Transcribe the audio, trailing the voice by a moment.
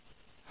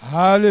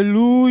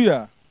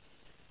Hallelujah.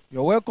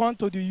 You're welcome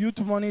to the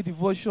Youth Morning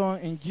Devotion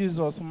in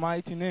Jesus'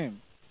 mighty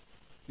name.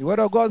 The word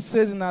of God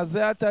says in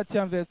Isaiah 30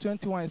 and verse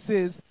 21, it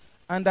says,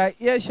 "And thy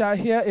ear shall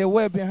hear a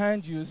word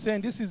behind you, saying,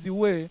 This is the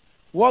way,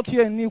 walk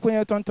here in it when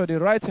you turn to the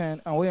right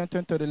hand and when you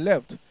turn to the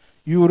left."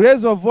 You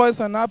raise your voice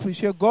and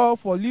appreciate God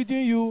for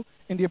leading you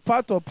in the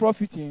path of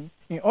profiting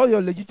in all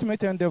your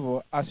legitimate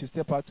endeavor as you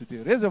step out today.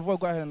 Raise your voice,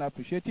 go ahead and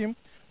appreciate him.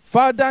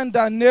 Father, in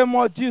the name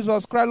of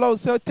Jesus Christ, Lord,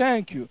 say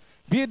thank you.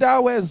 Be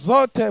thou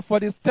exalted, for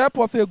the step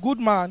of a good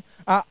man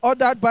are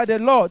ordered by the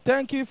Lord.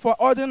 Thank you for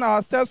ordering our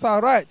steps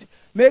aright,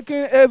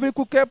 making every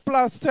crooked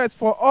path straight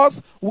for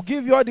us. We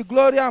give you all the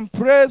glory and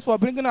praise for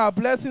bringing our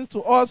blessings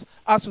to us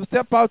as we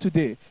step out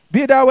today.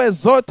 Be thou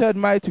exalted,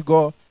 mighty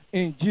God,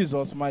 in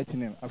Jesus' mighty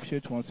name.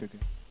 Appreciate once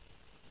again.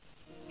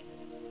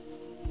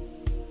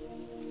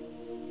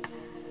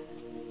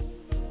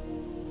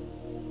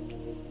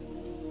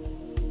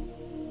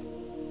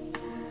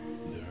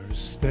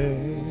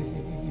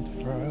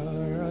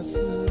 Steadfast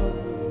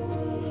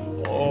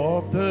love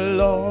of the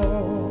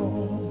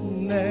Lord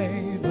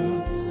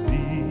never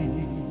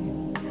cease.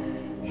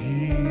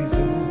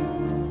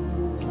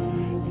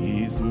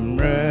 His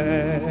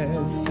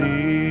mercies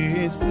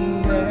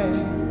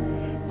never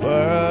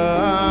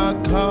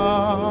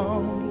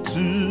come to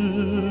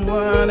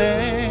an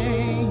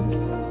end.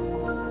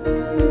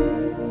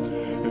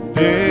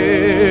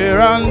 They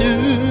are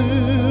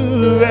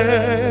new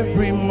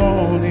every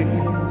morning.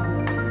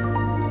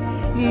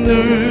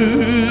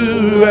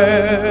 New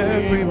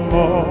every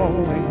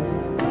morning.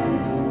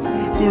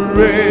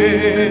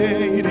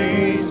 Great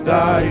is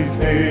thy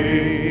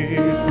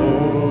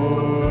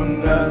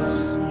faithfulness,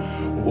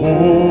 O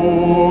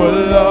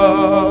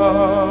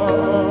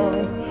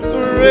Lord.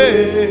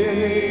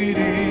 Great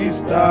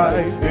is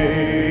thy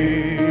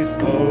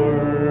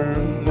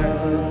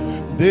faithfulness.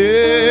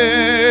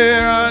 They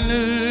are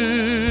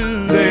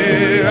new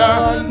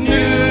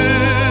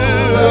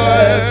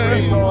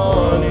every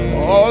morning.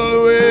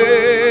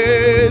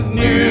 Always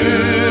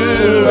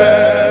new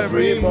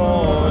every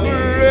morning.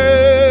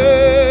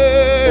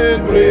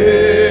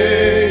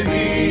 Great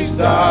is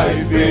thy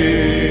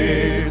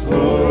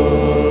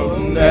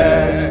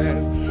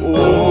faithfulness, O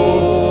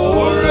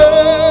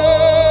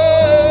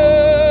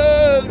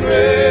Lord.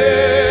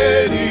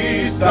 Great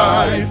is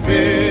thy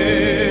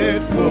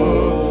faithfulness.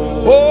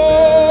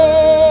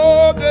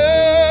 Oh,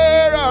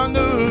 there are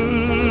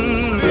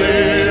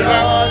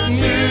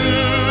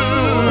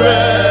new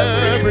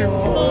every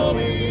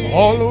morning.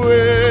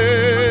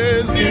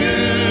 Always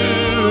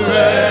new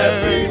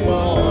every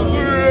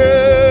morning.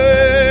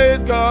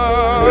 Great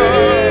God,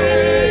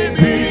 great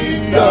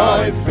is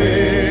thy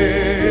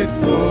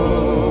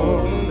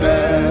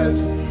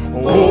faithfulness.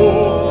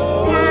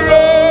 Oh,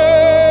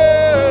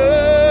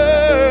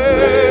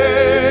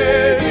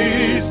 great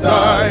is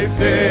thy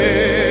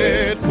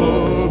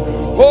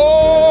faithfulness.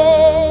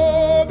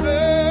 Oh,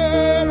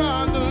 there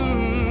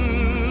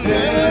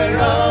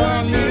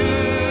are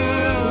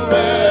new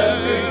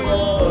every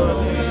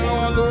morning.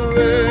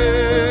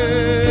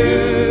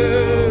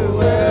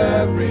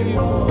 Every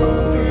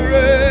morning.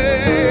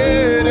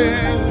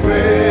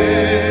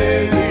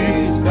 Great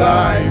is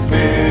thy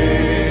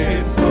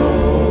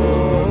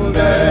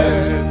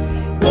faithfulness.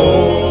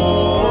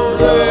 Oh,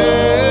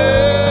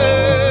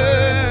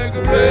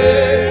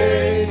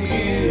 great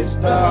is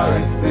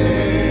thy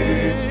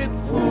faithfulness.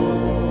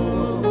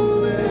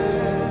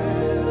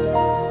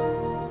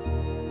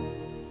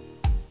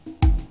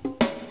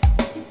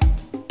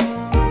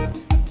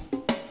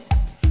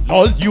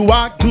 Lord, you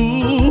are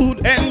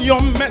good and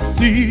your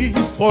mercy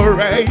is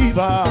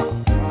forever.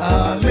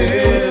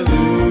 Hallelujah.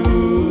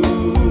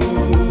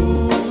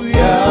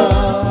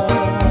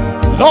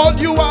 Lord,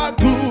 you are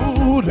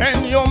good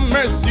and your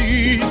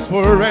mercy is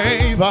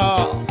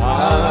forever.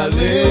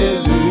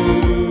 Hallelujah.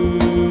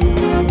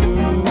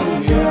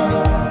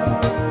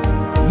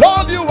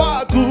 Lord, you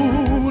are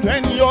good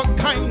and your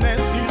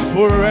kindness is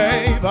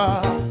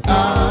forever.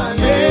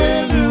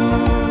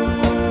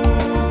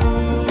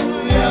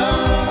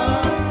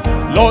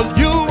 Lord,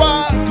 you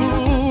are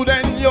good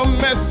and your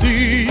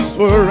mercy is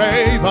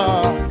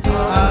forever.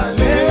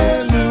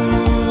 Hallelujah.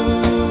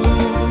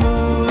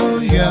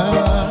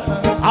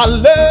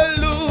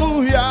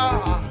 Hallelujah.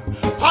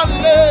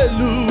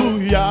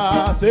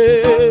 Hallelujah.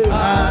 Say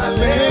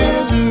hallelujah.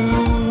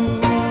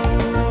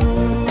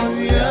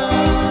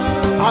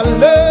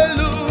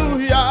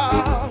 Hallelujah.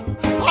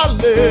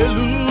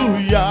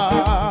 Hallelujah.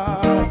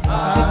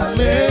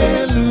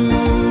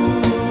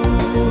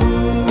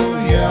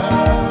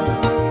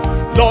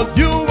 Lord,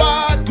 you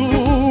are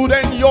good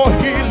and your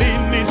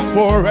healing is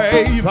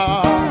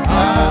forever.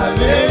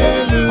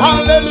 Hallelujah.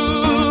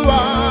 Hallelujah.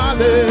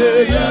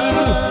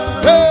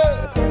 Hallelujah. Hey,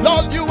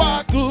 Lord, you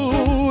are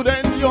good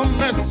and your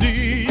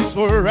mercy is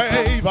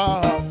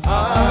forever.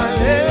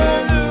 Hallelujah.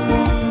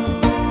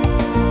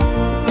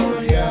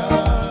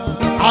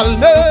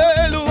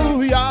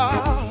 Hallelujah.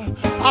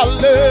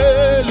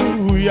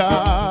 Hallelujah.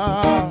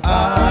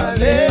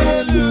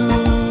 Hallelujah.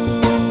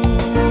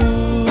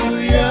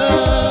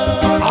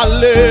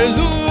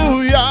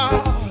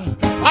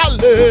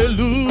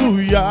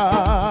 Hallelujah.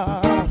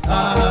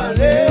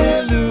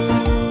 Hallelujah.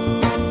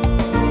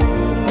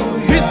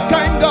 This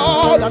kind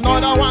God,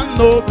 another one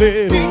no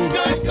day. This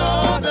kind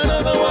God,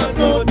 another one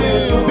no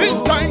day.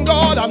 This kind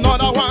God,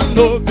 another one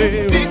no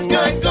day. This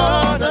kind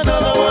God,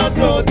 another one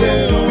no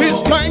day.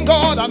 This kind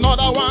God,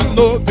 another one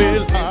no day.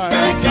 This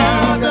kind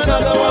God,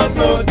 another one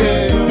no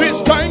day.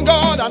 This kind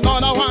God,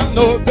 another one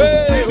no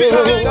day. This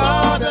kind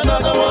God,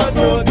 another one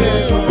no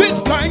day.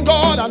 This kind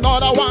God,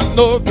 another one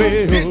no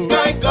day. This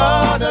kind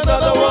God,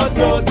 another one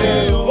no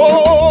day.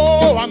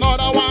 Oh,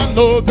 another one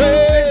no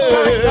day. This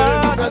kind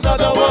God,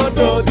 another one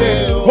no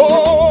day.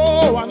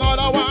 Oh,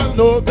 another one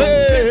no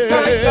day. This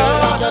kind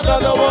God,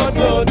 another one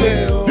no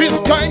day. This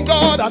kind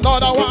God,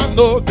 another one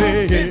no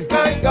day. This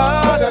kind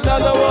God,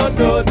 another one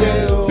no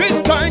day.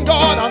 This kind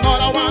God,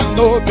 another one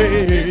no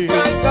day. This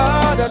kind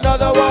God,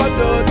 another one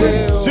no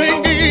day.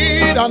 Sing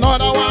it,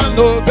 another one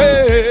no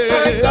day. This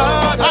kind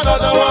God,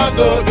 another one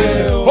no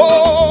day.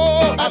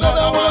 Oh,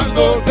 another one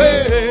no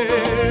day.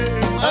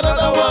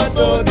 Another one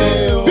no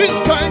day. This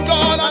kind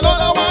God,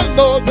 another one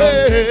no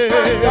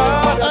day.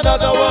 God,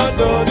 another one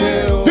no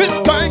day. This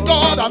kind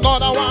God,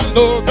 another one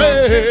no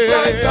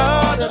day.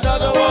 God,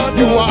 another one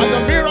You no are the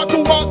day.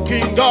 miracle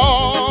working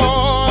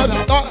God.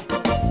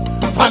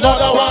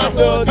 Another one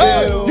no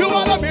Hey, day. you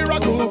are the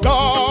miracle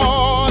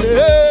God.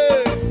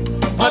 Hey.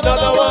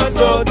 Another one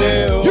no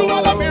day. You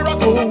are the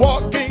miracle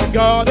working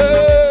God.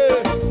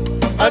 Hey.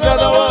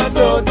 Another one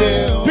no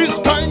day. This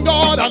kind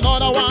God,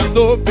 another one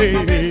no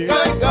day.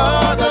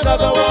 God,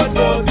 another one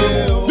no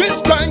day.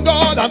 This kind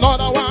God,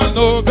 another one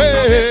no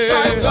day.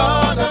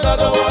 God,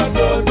 another one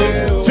no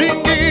day.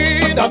 Sing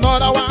it,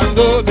 another one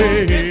no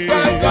day.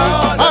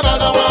 God,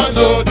 Another one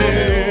no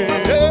day.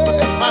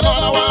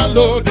 Another one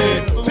no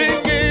day.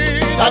 Sing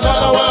it,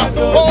 another one.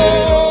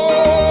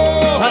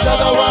 Oh,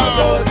 another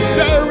one.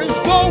 There is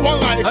no one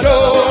like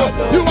you.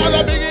 You are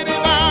the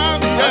beginning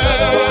and the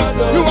end.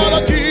 You are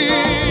the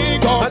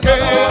King of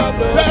Kings.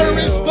 There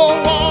is no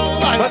one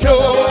like you.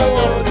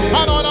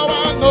 Another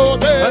one no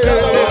day.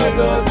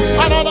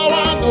 Another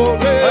one no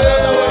day.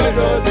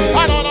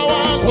 Another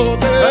one no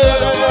day.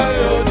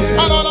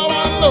 Another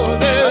one no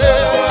day.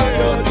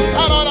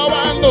 Another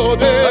one no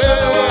day.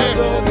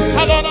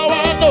 Another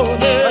one no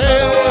day.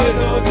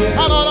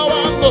 Another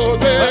one no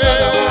day.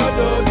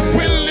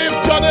 We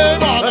lift your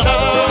name on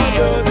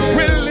high.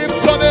 We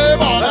lift your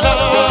name on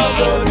high.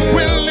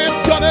 We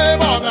lift your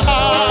name on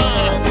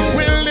high.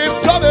 We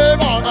lift your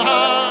name on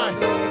high.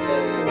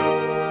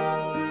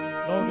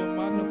 Lord, we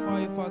magnify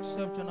you for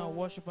accepting our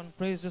worship and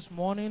praise this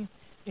morning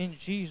in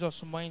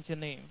Jesus' mighty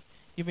name.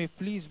 You may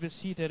please be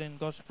seated in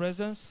God's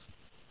presence.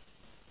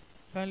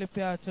 Kindly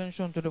pay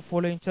attention to the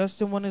following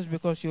testimonies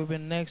because you'll be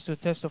next to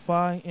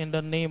testify in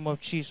the name of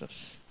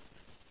Jesus.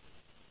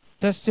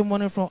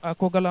 Testimony from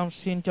Akogalam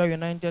Cynthia,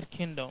 United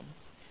Kingdom.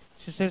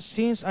 She says,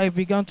 since I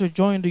began to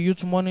join the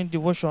youth morning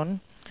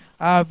devotion,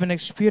 I have been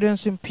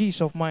experiencing peace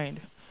of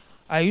mind.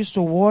 I used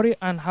to worry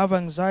and have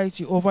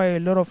anxiety over a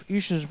lot of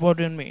issues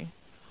bothering me.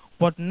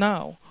 But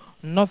now,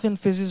 nothing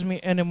phases me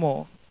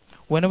anymore.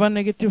 Whenever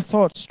negative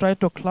thoughts try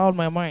to cloud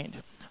my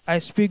mind, I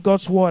speak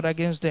God's word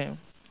against them.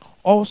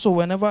 Also,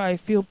 whenever I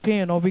feel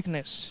pain or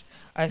weakness,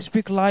 I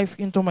speak life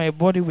into my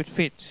body with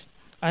faith.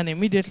 And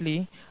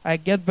immediately, I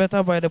get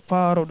better by the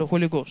power of the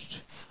Holy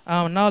Ghost.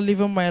 I am now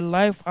living my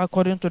life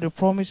according to the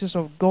promises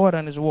of God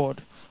and His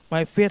word.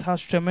 My faith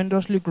has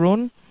tremendously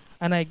grown,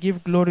 and I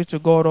give glory to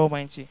God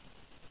Almighty.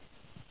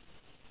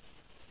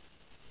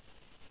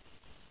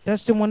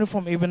 Testimony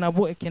from Ibn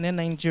Abu Ekene,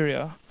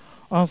 Nigeria.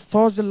 On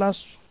Thursday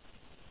last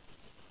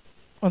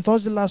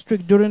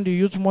week during the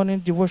youth morning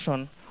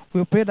devotion,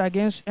 we prayed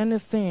against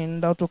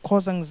anything that would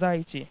cause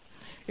anxiety.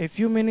 A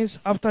few minutes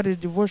after the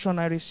devotion,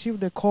 I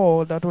received a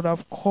call that would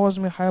have caused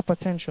me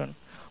hypertension,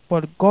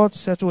 but God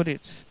settled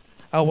it.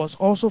 I was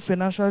also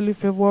financially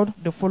favored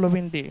the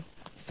following day.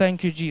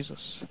 Thank you,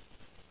 Jesus.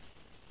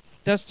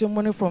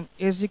 Testimony from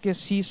Ezekiel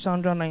C.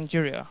 Sandra,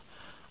 Nigeria.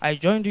 I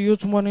joined the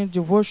youth morning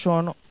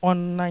devotion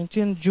on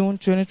 19 June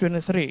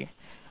 2023,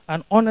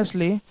 and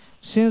honestly,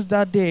 since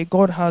that day,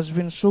 God has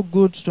been so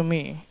good to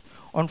me.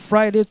 On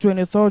Friday,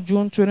 23rd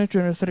June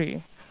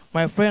 2023,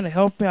 my friend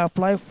helped me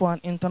apply for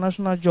an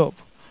international job.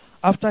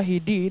 After he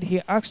did,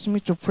 he asked me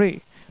to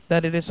pray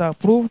that it is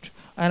approved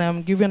and I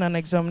am given an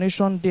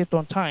examination date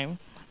on time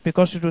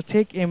because it will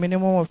take a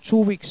minimum of 2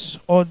 weeks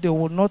or they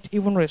will not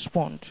even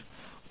respond.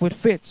 With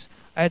faith,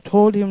 I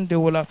told him they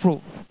will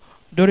approve.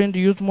 During the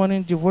youth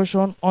morning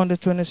devotion on the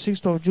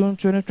 26th of June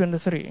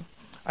 2023,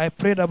 I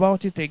prayed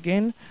about it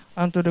again,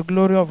 and to the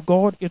glory of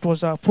God, it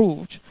was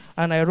approved,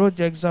 and I wrote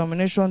the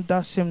examination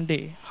that same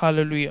day.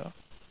 Hallelujah.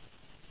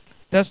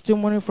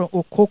 Testimony from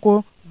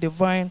Okoko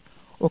Divine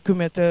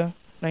Okumete,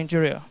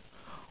 Nigeria.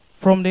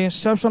 From the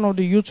inception of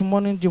the youth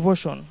morning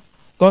devotion,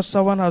 God's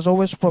servant has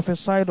always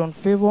prophesied on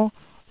favor,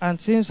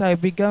 and since I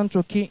began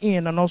to key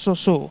in and also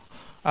sow,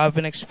 I've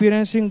been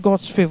experiencing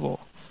God's favor.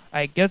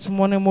 I get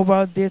money,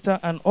 mobile data,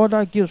 and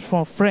other gifts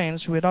from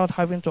friends without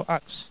having to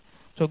ask.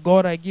 To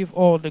God I give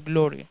all the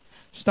glory.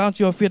 Stand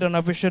to your feet and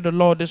appreciate the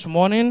Lord this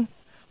morning.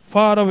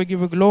 Father, we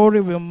give you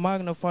glory, we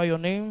magnify your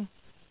name.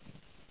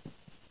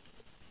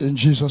 In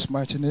Jesus'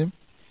 mighty name.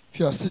 If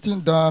you are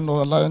sitting down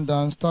or lying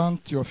down,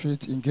 stand to your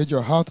feet, engage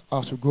your heart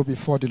as we go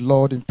before the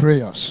Lord in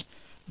prayers.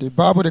 The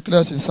Bible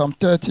declares in Psalm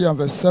 30 and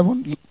verse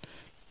 7,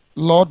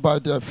 Lord, by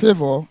thy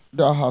favor,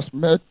 thou hast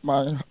made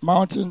my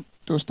mountain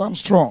to stand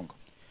strong.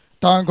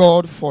 Thank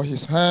God for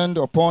his hand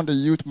upon the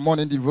youth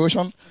morning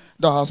devotion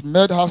that has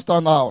made her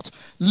stand out.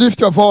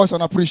 Lift your voice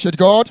and appreciate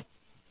God.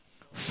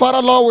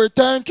 Father, Lord, we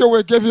thank you.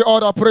 We give you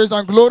all the praise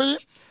and glory.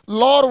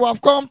 Lord, we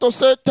have come to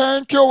say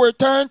thank you. We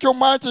thank you,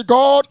 mighty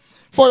God,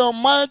 for your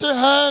mighty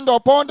hand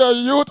upon the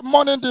youth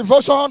morning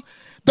devotion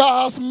that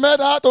has made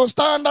her to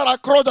stand out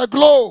across the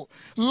globe.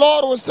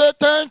 Lord, we say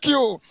thank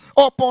you.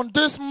 Upon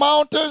this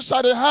mountain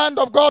shall the hand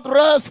of God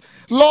rest.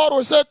 Lord,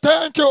 we say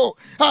thank you.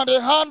 And the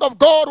hand of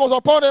God was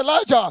upon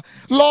Elijah.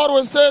 Lord,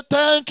 we say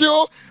thank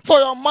you for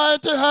your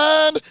mighty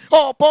hand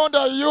upon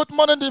the youth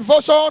morning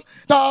devotion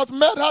that has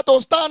made her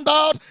to stand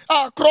out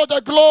across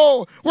the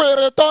globe. We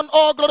return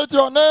all glory to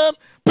your name.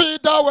 Be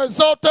thou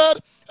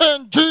exalted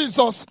in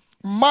Jesus'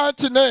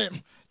 mighty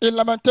name. In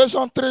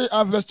Lamentation 3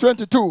 and verse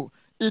 22,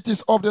 it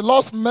is of the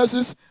Lord's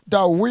mercies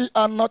that we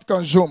are not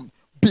consumed,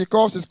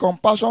 because his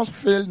compassions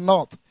fail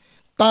not.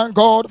 Thank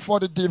God for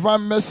the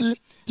divine mercy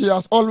he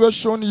has always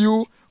shown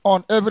you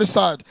on every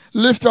side.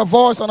 Lift your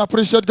voice and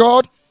appreciate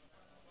God.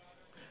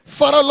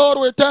 Father, Lord,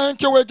 we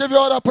thank you. We give you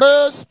all the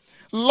praise.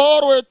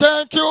 Lord, we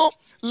thank you.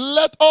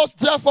 Let us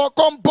therefore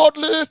come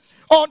boldly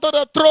unto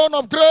the throne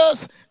of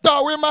grace,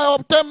 that we might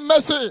obtain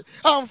mercy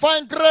and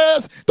find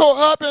grace to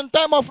help in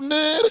time of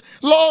need.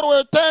 Lord,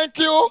 we thank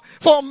you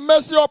for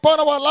mercy upon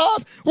our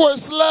life. We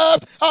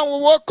slept and we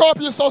woke up.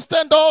 You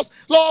sustained us.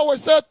 Lord, we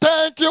say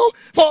thank you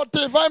for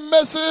divine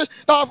mercy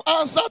that have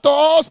answered to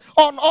us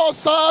on all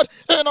sides,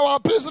 in our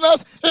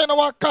business, in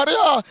our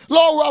career.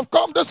 Lord, we have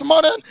come this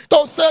morning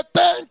to say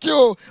thank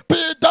you.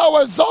 Be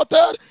thou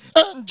exalted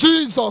in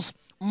Jesus'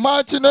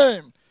 mighty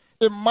name.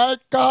 In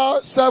Micah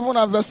 7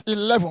 and verse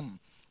 11,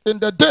 in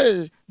the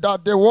day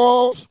that the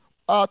walls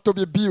are to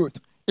be built,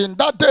 in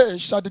that day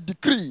shall the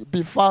decree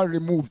be far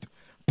removed.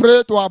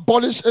 Pray to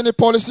abolish any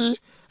policy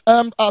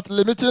aimed at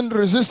limiting,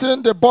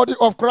 resisting the body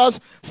of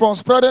Christ from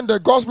spreading the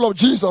gospel of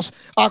Jesus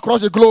across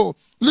the globe.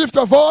 Lift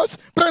your voice.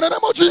 Pray in the name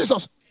of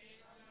Jesus.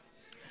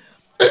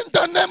 In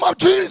the name of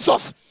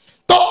Jesus.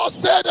 Thus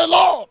said the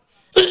Lord,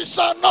 it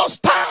shall not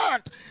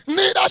stand,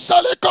 neither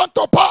shall it come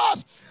to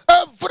pass.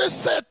 Every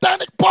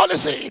satanic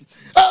policy,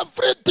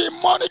 every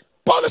demonic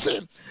policy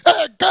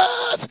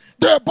against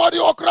the body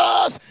of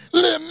Christ,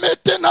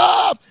 limiting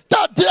her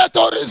that dare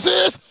to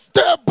resist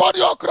the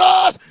body of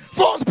Christ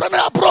from spreading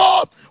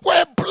abroad,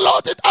 we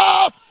blot it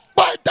out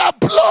by the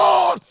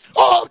blood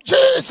of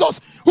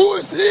Jesus. Who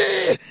is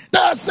he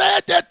that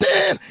said the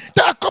thing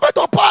that cometh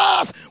to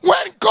pass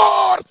when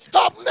God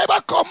have never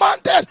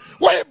commanded?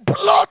 We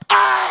blot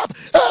out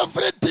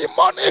every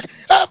demonic,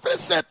 every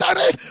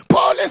satanic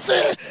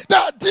policy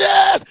that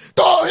dares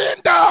to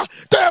hinder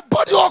the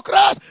body of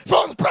Christ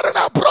from spreading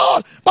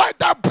abroad by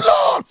the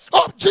blood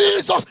of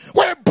Jesus.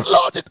 We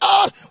blot it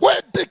out. We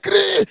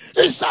decree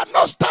it shall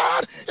not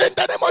stand in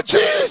the name of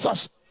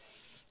Jesus.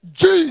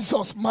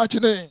 Jesus'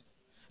 mighty name.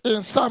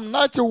 In Psalm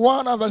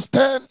 91 and verse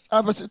 10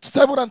 and verse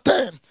 7 and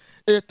 10,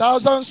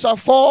 1,000 shall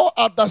fall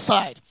at thy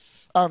side,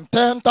 and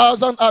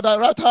 10,000 at thy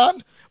right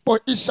hand,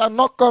 but it shall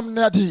not come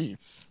near thee.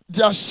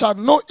 There shall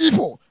no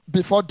evil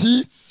before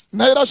thee,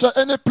 neither shall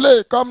any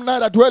plague come nigh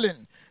thy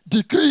dwelling.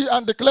 Decree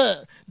and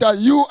declare that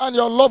you and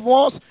your loved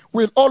ones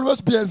will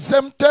always be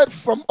exempted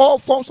from all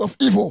forms of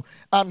evil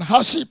and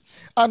hardship,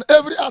 and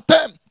every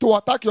attempt to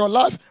attack your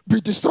life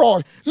be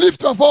destroyed.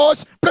 Lift your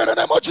voice, pray in the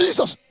name of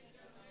Jesus.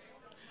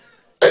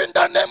 In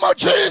the name of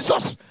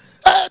Jesus,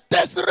 it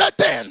is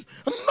written,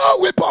 no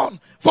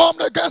weapon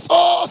formed against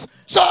us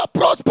shall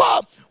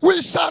prosper.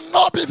 We shall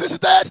not be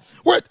visited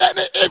with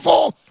any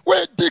evil. We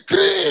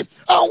decree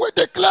and we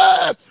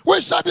declare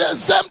we shall be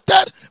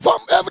exempted from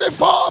every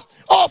form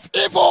of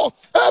evil.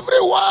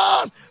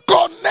 Everyone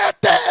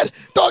connected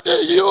to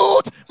the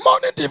youth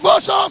morning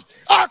devotion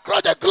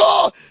across the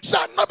globe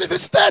shall not be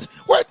visited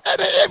with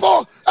any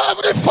evil.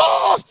 Every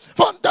force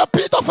from the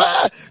pit of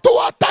hell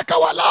to attack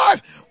our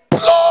life,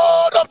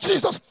 blood of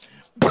Jesus,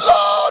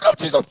 blood of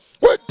Jesus,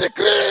 we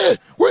decree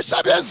we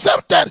shall be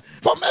exempted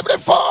from every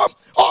form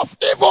of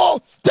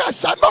evil. There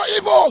shall no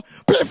evil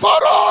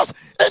before us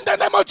in the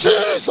name of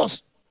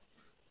Jesus.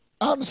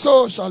 And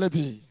so shall it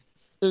be.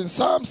 In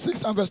Psalm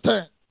 6 and verse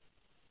 10,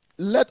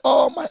 let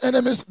all my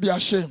enemies be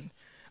ashamed,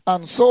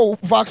 and so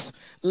vexed,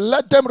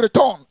 let them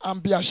return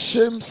and be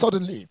ashamed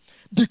suddenly.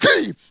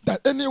 Decree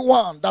that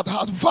anyone that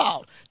has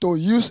vowed to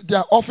use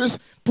their office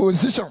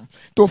position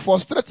to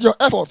frustrate your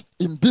effort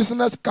in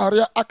business,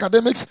 career,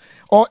 academics,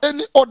 or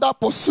any other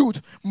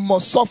pursuit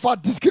must suffer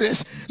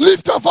disgrace.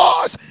 Lift your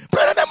voice,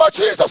 pray in the name of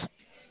Jesus.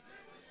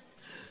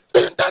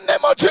 In the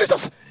name of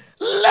Jesus,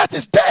 let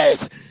his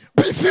days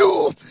be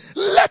few.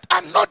 Let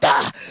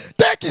another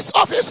take his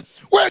office.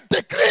 We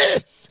decree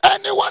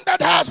anyone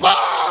that has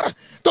vowed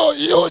to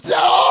use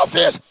their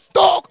office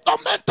to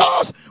torment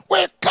us,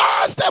 we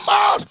cast them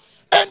out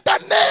in the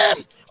name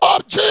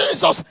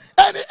Jesus,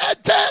 any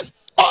agent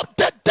of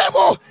the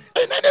devil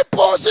in any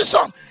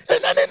position, in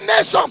any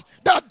nation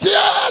that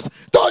dares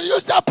to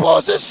use their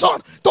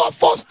position to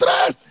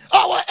frustrate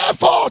our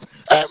effort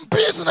in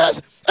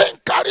business, in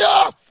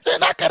career,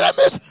 in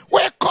academics,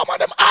 we command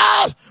them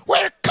out, we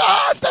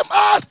cast them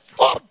out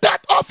of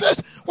that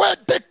office, we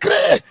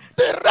decree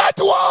the right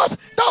ones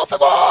that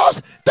favor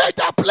us take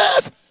their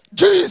place,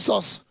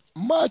 Jesus'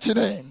 mighty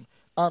name,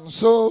 and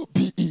so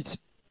be it.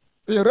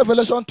 In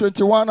Revelation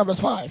 21 and verse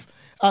 5,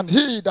 and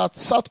he that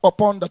sat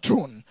upon the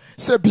throne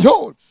said,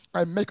 behold,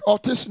 I make all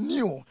things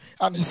new.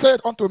 And he said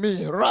unto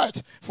me,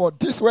 write, for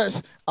these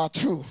words are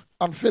true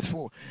and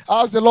faithful.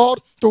 Ask the Lord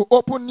to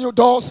open new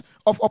doors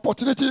of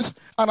opportunities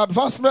and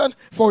advancement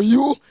for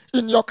you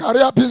in your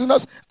career,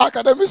 business,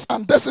 academics,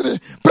 and destiny.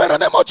 Pray in the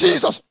name of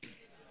Jesus.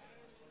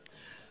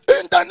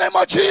 In the name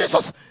of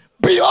Jesus,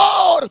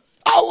 behold,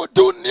 I will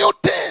do new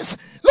things.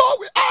 Lord,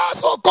 we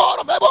ask, oh God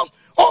of heaven,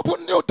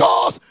 open new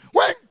doors.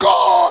 When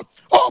God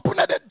opened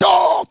the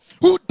door,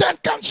 who then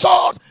can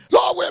shut?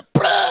 Lord, we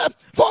pray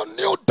for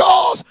new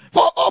doors,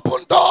 for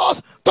open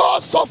doors,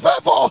 doors of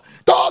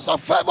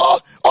favor,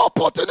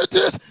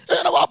 opportunities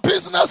in our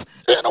business,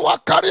 in our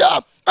career.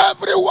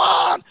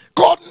 Everyone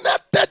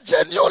connected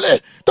genuinely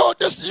to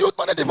this youth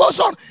money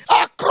devotion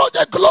across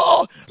the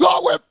globe.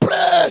 Lord, we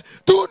pray,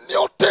 do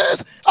new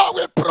things and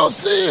we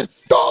proceed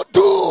to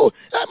do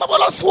a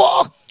marvelous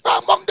work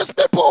among these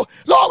people.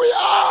 Lord, we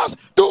ask,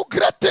 do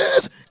great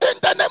things in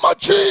the name of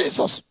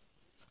Jesus.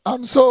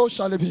 And so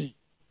shall it be.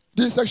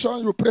 This section,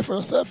 you pray for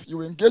yourself,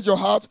 you engage your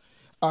heart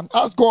and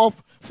ask God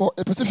for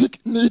a specific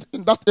need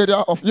in that area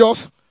of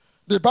yours.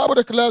 The Bible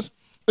declares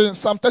in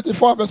Psalm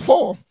 34 verse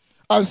 4,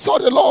 I saw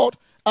the Lord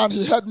and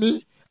he heard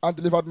me and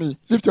delivered me.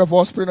 Lift your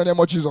voice, pray in the name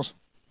of Jesus.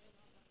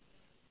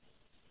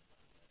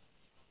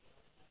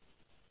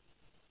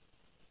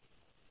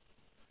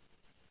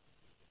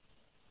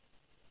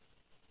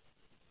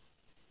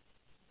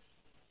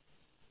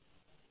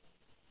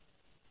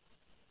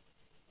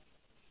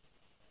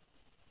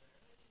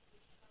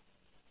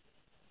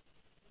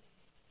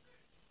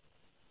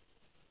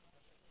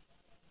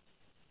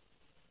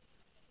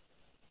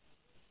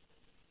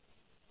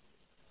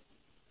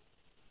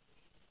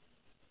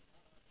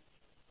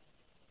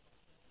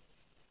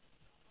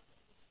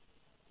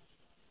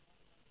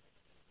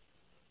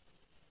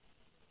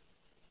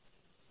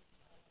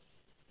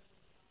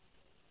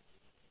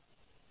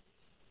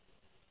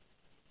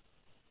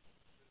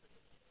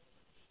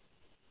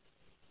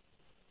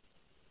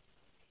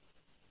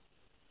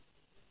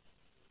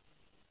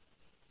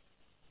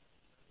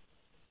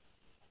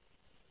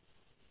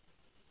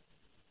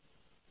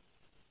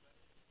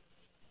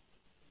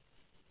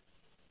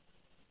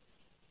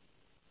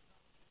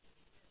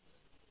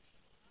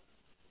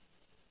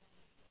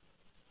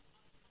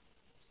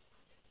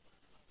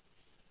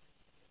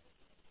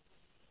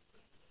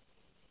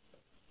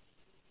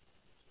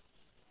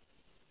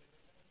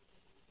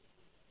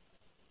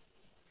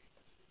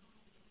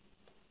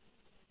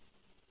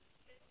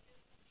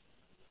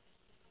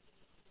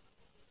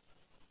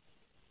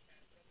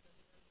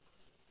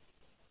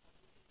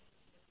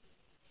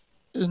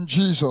 In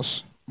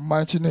Jesus'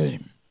 mighty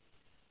name.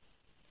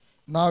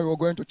 Now we are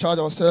going to charge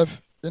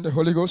ourselves in the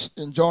Holy Ghost.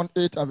 In John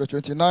 8 and verse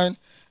 29,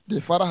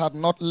 the Father had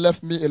not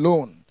left me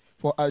alone,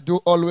 for I do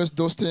always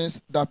those things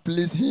that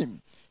please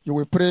him. You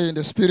will pray in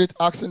the Spirit,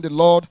 asking the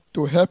Lord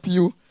to help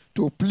you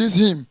to please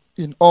him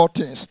in all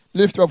things.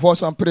 Lift your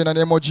voice and pray in the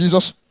name of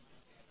Jesus.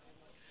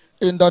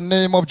 In the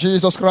name of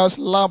Jesus Christ,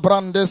 la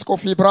brandesco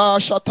fibra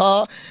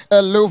shata,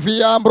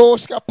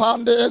 eluviambros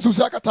capande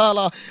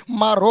ezuzakatala,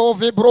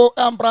 marovi bro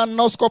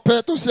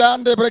ambranoscope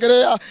tusiande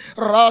bregrea,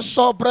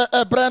 rashobre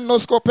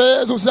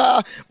ebrenoscope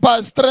zuza,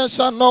 by strength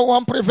shall no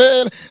one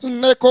prevail,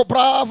 neco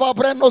brava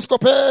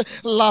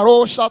brenoscope, la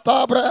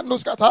roshata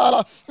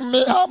brenoscatala,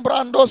 me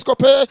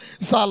ambrandoscope,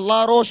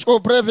 salarosh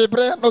obrevi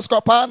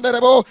brenoscopande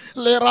rebo,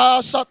 le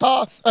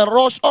rashata,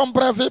 rosh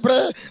ombre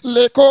vibre,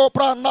 le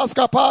copra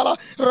nascapala,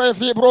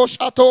 revibro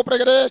Chateau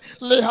Bregre,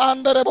 le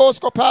Handere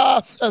Boscopa,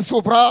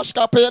 Zubrash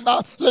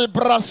Capena, le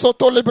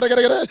Brasoto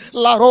Libregre,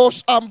 La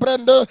Roche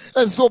Ambrende,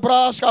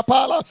 Zubrash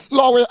Capala.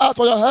 Lord, we ask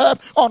for your help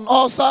on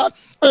all sides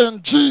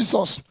in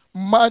Jesus'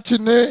 mighty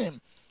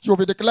name. You'll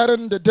be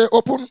declaring the day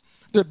open.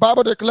 The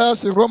Bible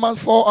declares in Romans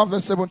 4 and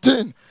verse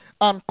 17,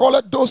 and call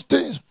it those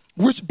things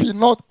which be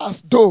not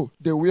as though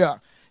they were.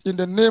 In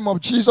the name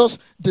of Jesus,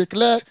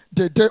 declare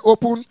the day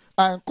open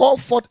and call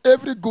forth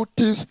every good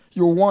thing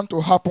you want to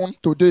happen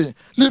today.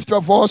 Lift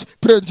your voice,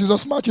 pray in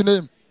Jesus' mighty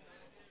name.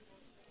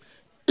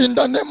 In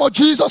the name of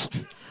Jesus,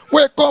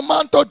 we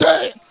command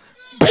today,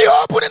 be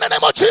open in the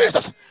name of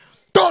Jesus.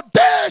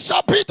 Today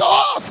shall be to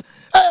us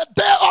a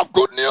day of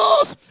good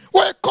news.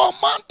 We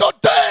command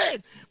today,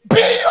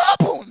 be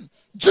open.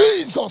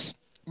 Jesus'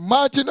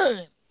 mighty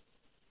name.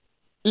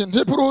 In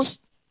Hebrews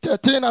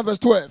 13 and verse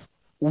 12,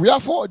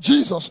 wherefore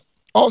Jesus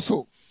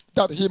also,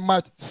 that he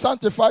might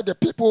sanctify the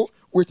people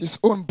with his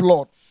own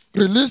blood,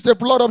 release the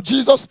blood of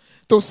Jesus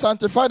to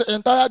sanctify the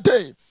entire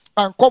day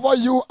and cover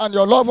you and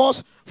your loved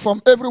ones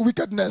from every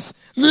wickedness.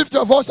 Lift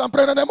your voice and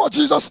pray in the name of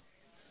Jesus.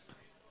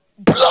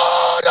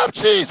 Blood of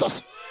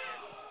Jesus.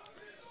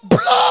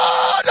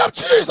 Blood of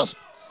Jesus.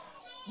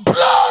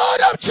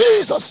 Blood of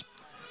Jesus.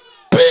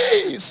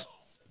 Peace.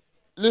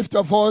 Lift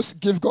your voice.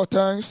 Give God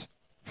thanks.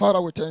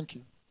 Father, we thank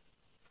you.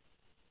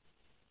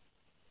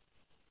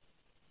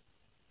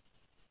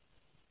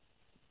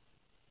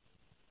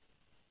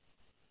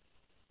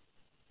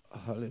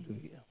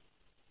 Hallelujah.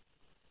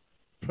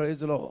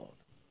 Praise the Lord.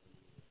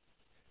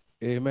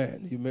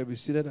 Amen. You may be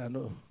seated, I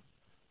know.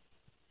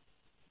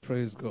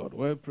 Praise God.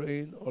 When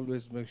praying,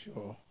 always make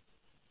sure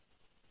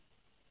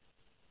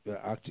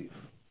you're active.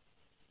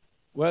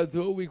 Well,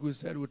 the whole week we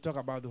said we'll talk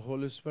about the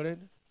Holy Spirit.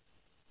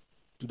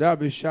 Today I'll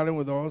be sharing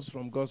with us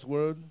from God's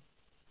Word.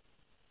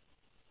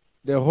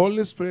 The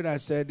Holy Spirit, I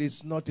said,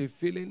 is not a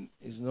feeling,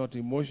 it's not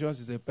emotions,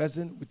 it's a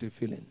person with a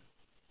feeling.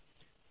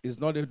 It's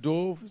not a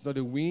dove, it's not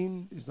a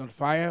wind, it's not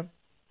fire.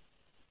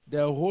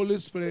 The Holy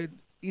Spirit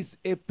is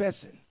a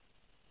person.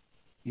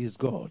 He is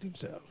God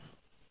himself.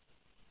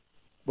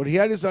 But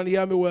hear this and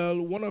hear me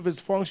well. One of his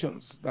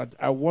functions that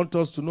I want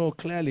us to know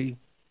clearly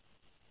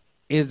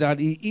is that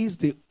he is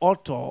the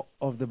author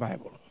of the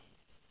Bible.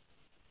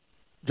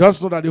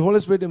 Just know that the Holy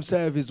Spirit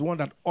himself is the one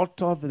that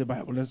authored the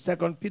Bible. In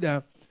 2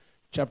 Peter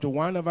chapter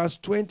 1 verse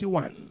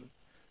 21,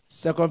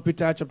 2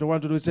 Peter chapter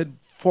 1 to 2 said,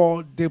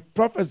 "For the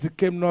prophecy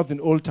came not in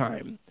old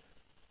time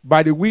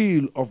by the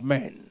will of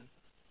men,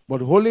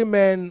 but holy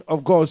men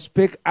of God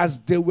spake as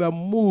they were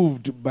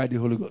moved by the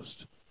Holy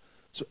Ghost."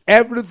 So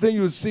everything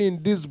you see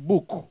in this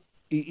book,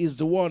 he is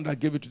the one that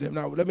gave it to them.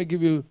 Now, let me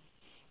give you,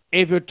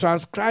 if you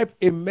transcribe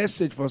a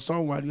message for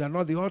someone, you are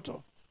not the author.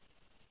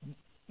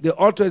 The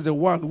author is the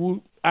one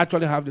who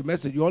actually have the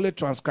message. You only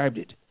transcribed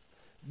it.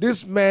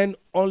 This man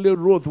only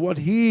wrote what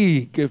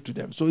he gave to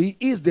them. So he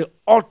is the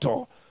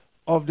author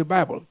of the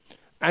Bible.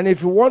 And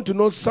if you want to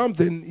know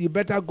something, you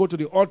better go to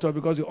the author,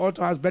 because the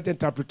author has better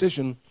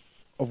interpretation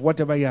of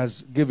whatever he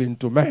has given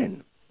to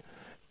man.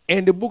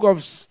 In the book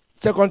of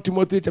 2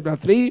 Timothy chapter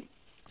 3,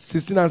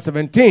 16 and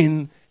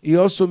 17, he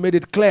also made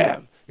it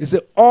clear. He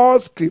said, all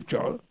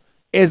scripture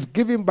is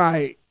given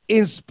by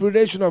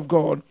inspiration of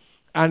God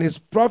and is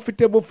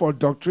profitable for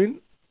doctrine,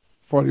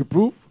 for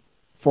reproof,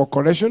 for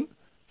correction,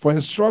 for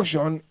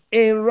instruction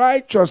in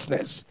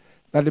righteousness,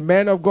 that the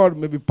man of God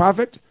may be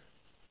perfect,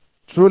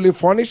 truly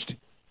furnished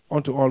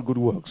unto all good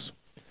works.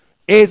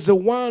 It's the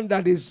one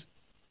that is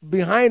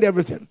behind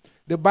everything.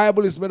 The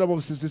Bible is made up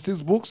of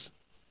 66 books,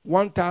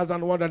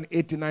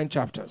 1,189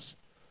 chapters.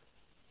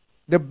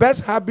 The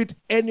best habit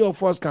any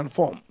of us can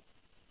form,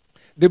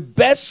 the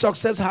best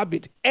success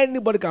habit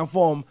anybody can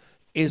form,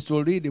 is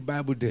to read the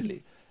Bible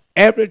daily.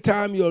 Every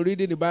time you're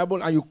reading the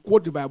Bible and you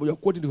quote the Bible, you're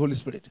quoting the Holy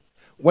Spirit.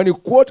 When you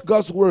quote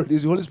God's word,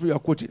 it's the Holy Spirit you're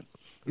quoting.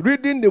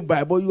 Reading the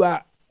Bible, you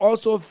are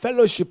also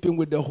fellowshipping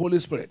with the Holy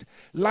Spirit.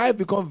 Life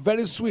becomes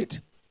very sweet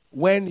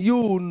when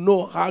you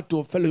know how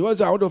to fellowship. When you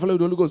say, I want to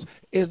fellowship with the Holy Ghost,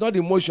 it's not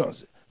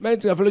emotions. Many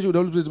things are fellowship with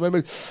the Holy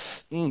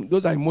Spirit.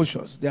 Those are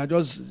emotions. They are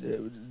just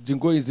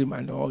jingoism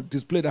and or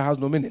display that has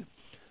no meaning.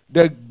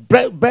 The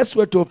best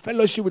way to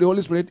fellowship with the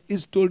Holy Spirit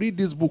is to read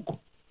this book.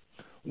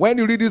 When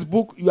you read this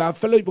book, you are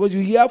fellowship because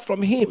you hear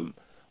from him.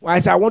 When I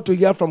say, I want to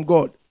hear from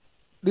God,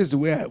 this is the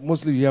way I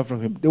mostly hear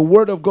from him. The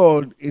word of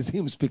God is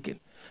him speaking.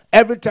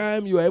 Every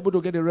time you are able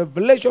to get a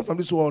revelation from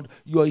this word,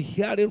 you are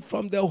hearing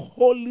from the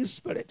Holy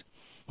Spirit.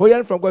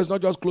 Hearing from God is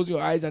not just closing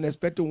your eyes and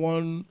expecting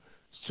one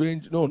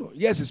strange. No.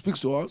 Yes, he speaks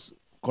to us,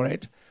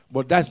 correct?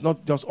 But that's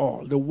not just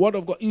all. The word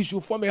of God, you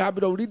should form a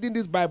habit of reading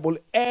this Bible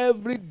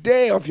every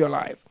day of your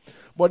life.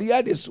 But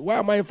hear this, why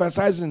am I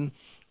emphasizing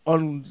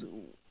on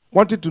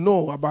wanting to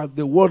know about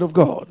the word of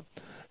God?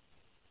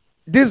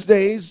 These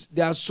days,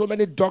 there are so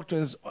many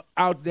doctrines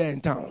out there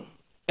in town.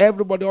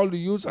 Everybody, all the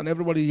youths and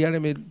everybody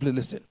hearing me, please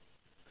listen.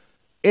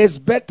 It's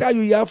better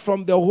you hear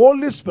from the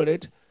Holy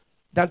Spirit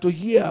than to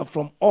hear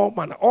from all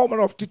manner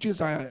of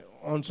teachings are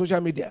on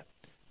social media.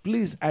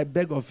 Please, I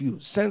beg of you,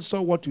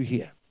 censor what you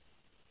hear.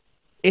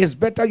 It's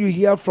better you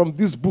hear from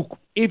this book.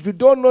 If you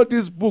don't know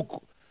this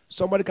book,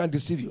 somebody can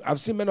deceive you. I've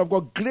seen men of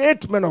God,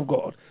 great men of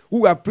God,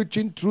 who are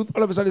preaching truth.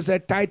 All of a sudden they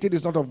said, tithing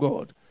is not of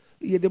God.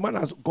 Yeah, the man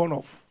has gone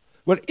off.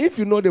 But if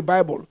you know the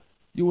Bible,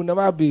 you will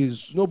never be,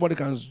 nobody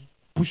can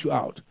push you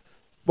out.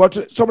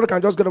 But somebody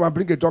can just get up and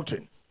bring a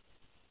doctrine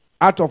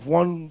out of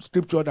one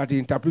scripture that he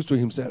interprets to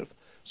himself.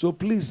 So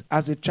please,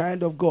 as a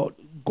child of God,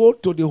 go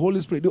to the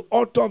Holy Spirit, the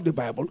author of the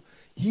Bible,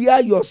 hear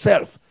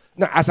yourself.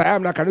 Now, as I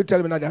am now, can you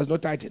tell me that there's no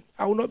tithing?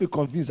 I will not be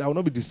convinced. I will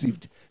not be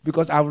deceived,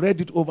 because I've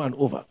read it over and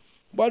over.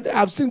 But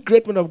I've seen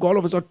great men of God all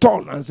of a sudden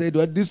turn and say,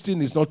 well, this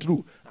thing is not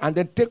true. And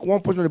then take one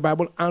portion of the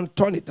Bible and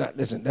turn it. Now,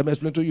 listen, let me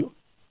explain to you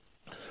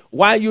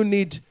why you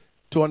need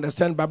to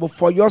understand the Bible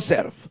for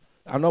yourself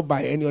and not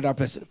by any other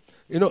person.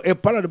 You know, a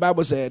part of the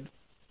Bible said,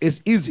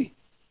 it's easy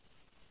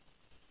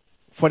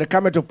for the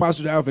camel to pass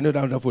through the eye of a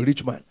needle than for a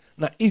rich man.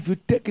 Now, if you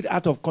take it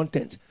out of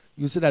content,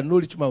 you say that no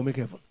rich man will make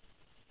heaven.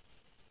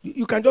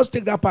 You can just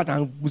take that part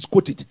and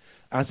misquote it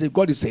and say,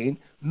 God is saying,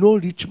 no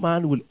rich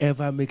man will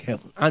ever make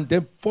heaven. And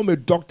then form a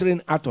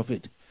doctrine out of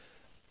it.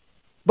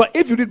 But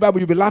if you read the Bible,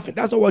 you'll be laughing.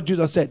 That's not what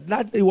Jesus said.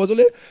 He was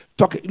only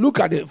talking. Look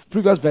at the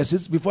previous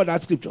verses before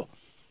that scripture.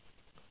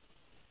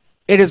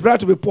 It is better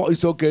to be poor.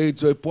 It's okay.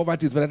 It's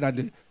poverty is better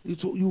than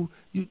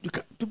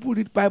people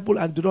read Bible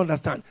and do not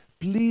understand.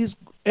 Please,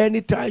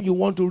 anytime you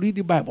want to read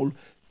the Bible,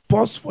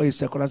 pause for a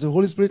second. As the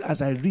Holy Spirit,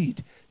 as I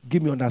read,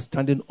 give me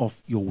understanding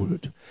of your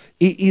word.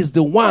 He is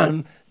the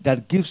one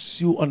that gives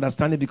you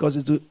understanding because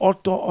it's the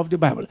author of the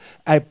Bible.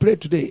 I pray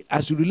today,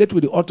 as you relate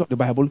with the author of the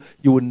Bible,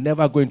 you will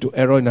never go into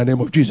error in the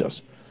name of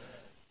Jesus.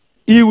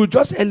 He will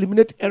just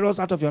eliminate errors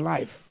out of your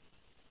life.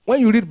 When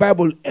you read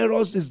Bible,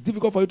 errors is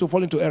difficult for you to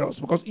fall into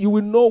errors because you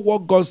will know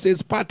what God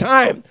says per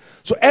time.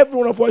 So every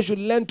one of us should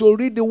learn to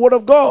read the word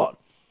of God.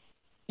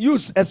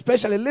 Use,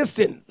 especially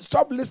listen.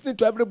 Stop listening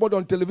to everybody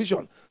on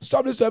television.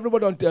 Stop listening to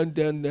everybody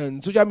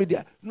on social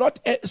media. Not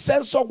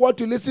censor what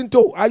you listen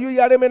to. Are you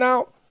hearing me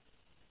now?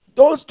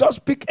 Don't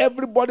just pick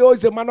everybody who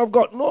is a man of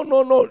God. No.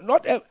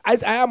 Not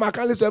as I am, I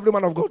can't listen to every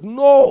man of God.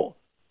 No.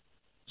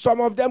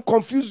 Some of them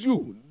confuse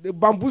you. They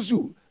bamboozle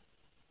you.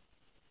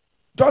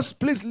 Just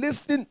please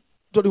listen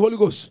to the Holy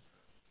Ghost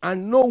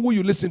and know who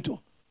you listen to.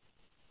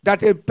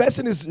 That a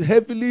person is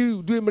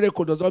heavily doing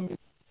miracle does not mean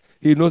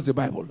he knows the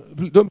Bible.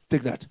 Don't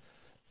take that.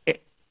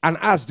 An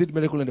ass did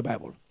miracle in the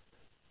Bible.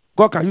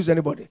 God can use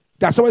anybody.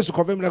 That someone is to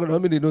confirm miracle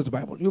doesn't mean he knows the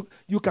Bible.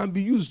 You can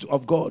be used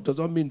of God does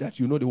not mean that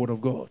you know the word of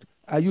God.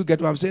 Are you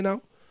get what I'm saying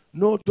now?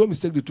 No, don't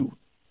mistake the two.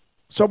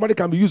 Somebody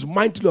can be used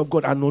mightily of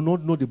God and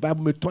not know the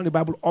Bible, may turn the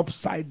Bible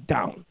upside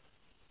down.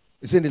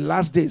 It's in the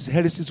last days,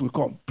 heresies will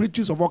come.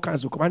 Preachers of all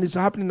kinds will come. And it's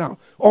happening now.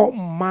 All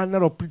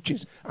manner of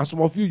preachings. And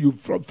some of you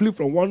flip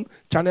from one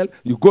channel,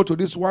 you go to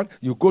this one,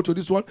 you go to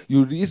this one,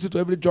 you listen to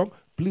every job.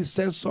 Please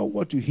censor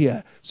what you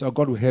hear so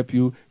God will help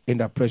you in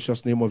the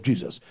precious name of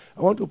Jesus.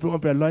 I want to pray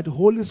one prayer. Lord,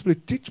 Holy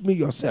Spirit, teach me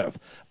yourself.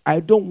 I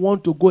don't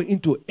want to go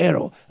into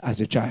error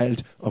as a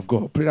child of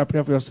God. Pray that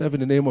prayer for yourself in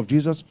the name of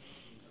Jesus.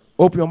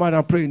 Open your mind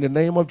and pray in the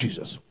name of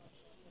Jesus.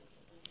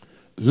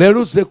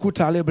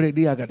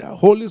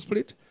 Holy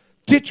Spirit,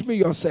 teach me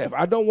yourself.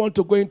 I don't want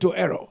to go into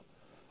error.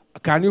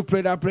 Can you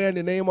pray that prayer in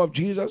the name of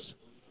Jesus?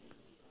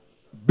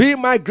 Be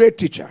my great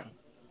teacher.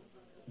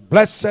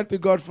 Blessed be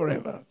God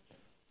forever.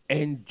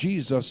 In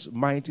Jesus'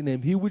 mighty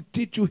name, he will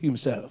teach you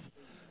himself.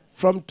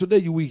 From today,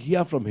 you will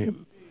hear from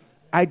him.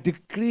 I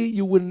decree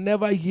you will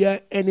never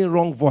hear any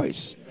wrong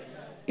voice.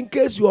 In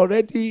case you're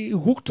already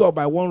hooked up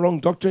by one wrong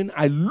doctrine,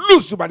 I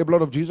loose you by the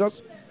blood of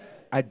Jesus.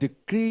 I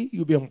decree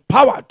you'll be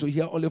empowered to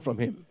hear only from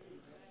him.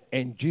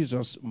 In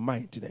Jesus'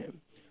 mighty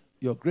name.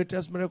 Your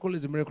greatest miracle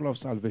is the miracle of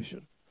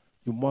salvation.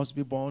 You must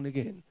be born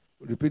again.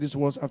 Repeat these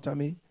words after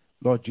me.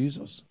 Lord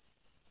Jesus,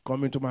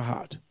 come into my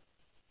heart.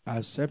 I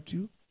accept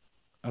you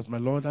as my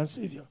Lord and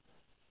Savior.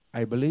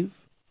 I believe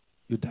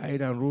you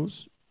died and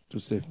rose to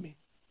save me.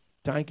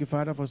 Thank you,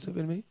 Father, for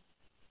saving me.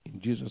 In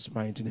Jesus'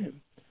 mighty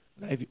name.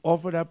 Now, if you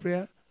offer that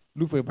prayer,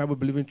 look for a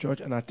Bible-believing church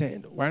and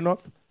attend. Why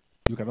not?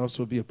 You can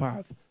also be a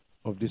part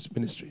of this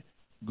ministry.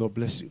 God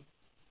bless you.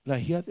 Now,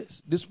 hear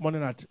this. This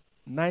morning at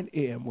 9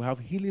 a.m., we have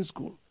healing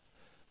school.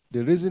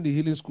 The reason the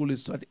healing school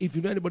is that if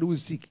you know anybody who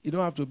is sick, you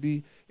don't have to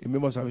be a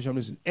member of Salvation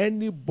Ministry.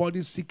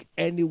 Anybody sick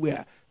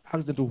anywhere,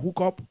 ask them to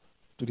hook up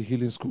to the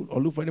healing school or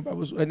look for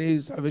any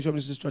Salvation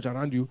Ministry church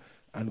around you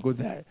and go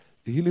there.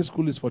 The healing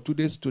school is for 2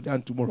 days, today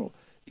and tomorrow.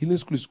 Healing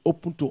school is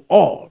open to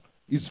all.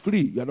 It's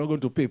free. You are not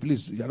going to pay.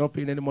 Please, you are not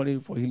paying any money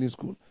for healing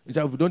school. If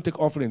you don't take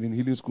offering in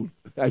healing school,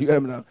 are you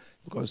hearing me now?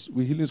 Because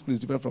healing school is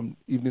different from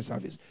evening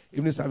service.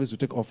 Evening service, we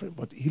take offering,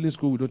 but healing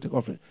school, we don't take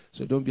offering.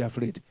 So don't be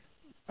afraid.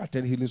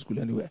 Attend healing school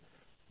anywhere.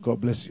 God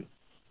bless you.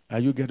 Are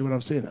you getting what I'm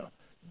saying now?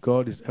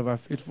 God is ever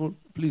faithful.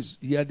 Please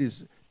hear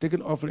this.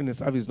 Taking offering in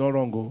service is not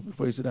wrong.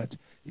 Before you say that,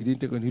 he didn't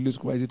take on healing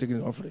school. Why is he taking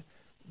an offering?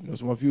 You know,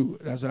 some of you,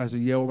 that's why I say,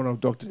 yeah, one of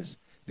doctrines.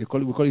 We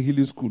call it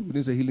healing school. We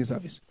didn't say healing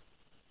service.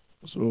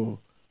 So,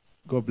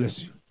 God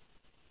bless you.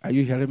 Are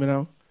you hearing me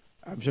now?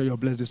 I'm sure you're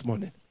blessed this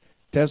morning.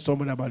 Tell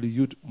someone about the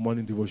youth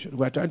morning devotion.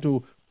 We're trying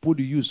to put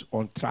the youth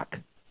on track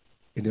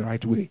in the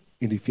right way,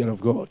 in the fear of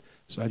God.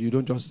 So that you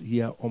don't just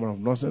hear all manner of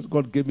nonsense.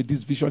 God gave me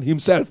this vision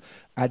himself.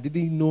 I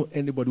didn't know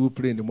anybody who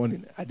pray in the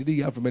morning. I didn't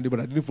hear from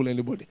anybody. I didn't follow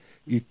anybody.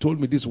 He told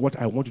me this is what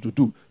I want you to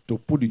do, to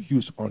put the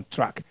youth on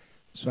track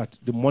so that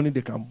the morning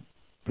they can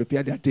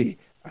prepare their day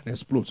and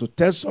explode. So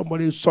tell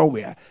somebody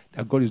somewhere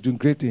that God is doing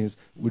great things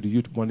with the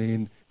youth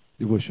morning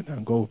devotion.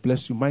 And God will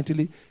bless you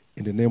mightily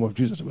in the name of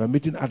Jesus. We're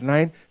meeting at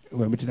 9 and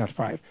we're meeting at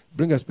 5.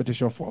 Bring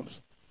expectation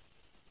forms.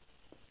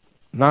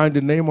 Now in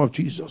the name of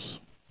Jesus.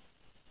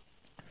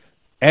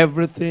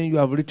 Everything you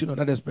have written on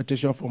that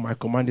expectation form, I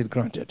command it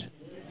granted.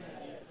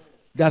 Amen.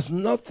 There's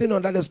nothing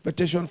on that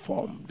expectation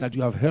form that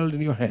you have held in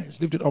your hands.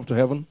 Lift it up to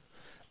heaven.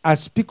 I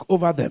speak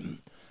over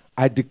them.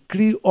 I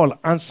decree all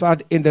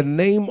answered in the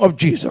name of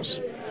Jesus.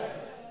 Amen.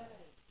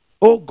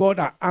 Oh God,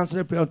 I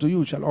answer a prayer unto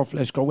you, shall all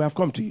flesh come. We have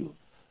come to you.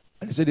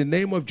 And he said, in the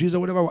name of Jesus,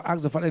 whatever we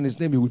ask the Father in his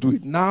name, he will do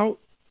it. Now,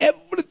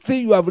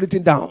 everything you have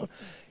written down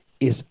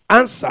is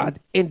answered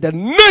in the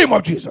name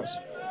of Jesus.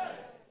 Amen.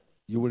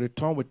 You will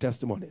return with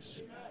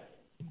testimonies.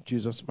 In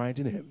Jesus'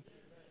 mighty name.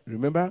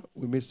 Remember,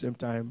 we meet same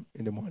time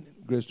in the morning.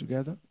 Grace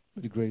together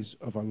with the grace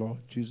of our Lord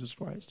Jesus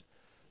Christ,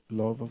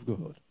 the love of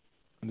God,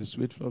 and the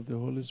sweet flow of the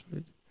Holy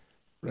Spirit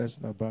rest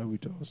and abide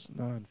with us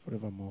now and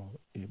forevermore.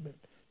 Amen.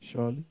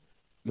 Surely,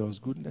 God's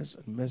goodness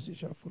and mercy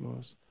shall follow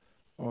us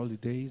all the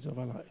days of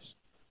our lives,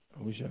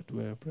 and we shall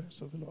dwell in the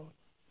presence of the Lord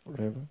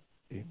forever.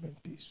 Amen.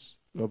 Peace.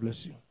 God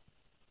bless you.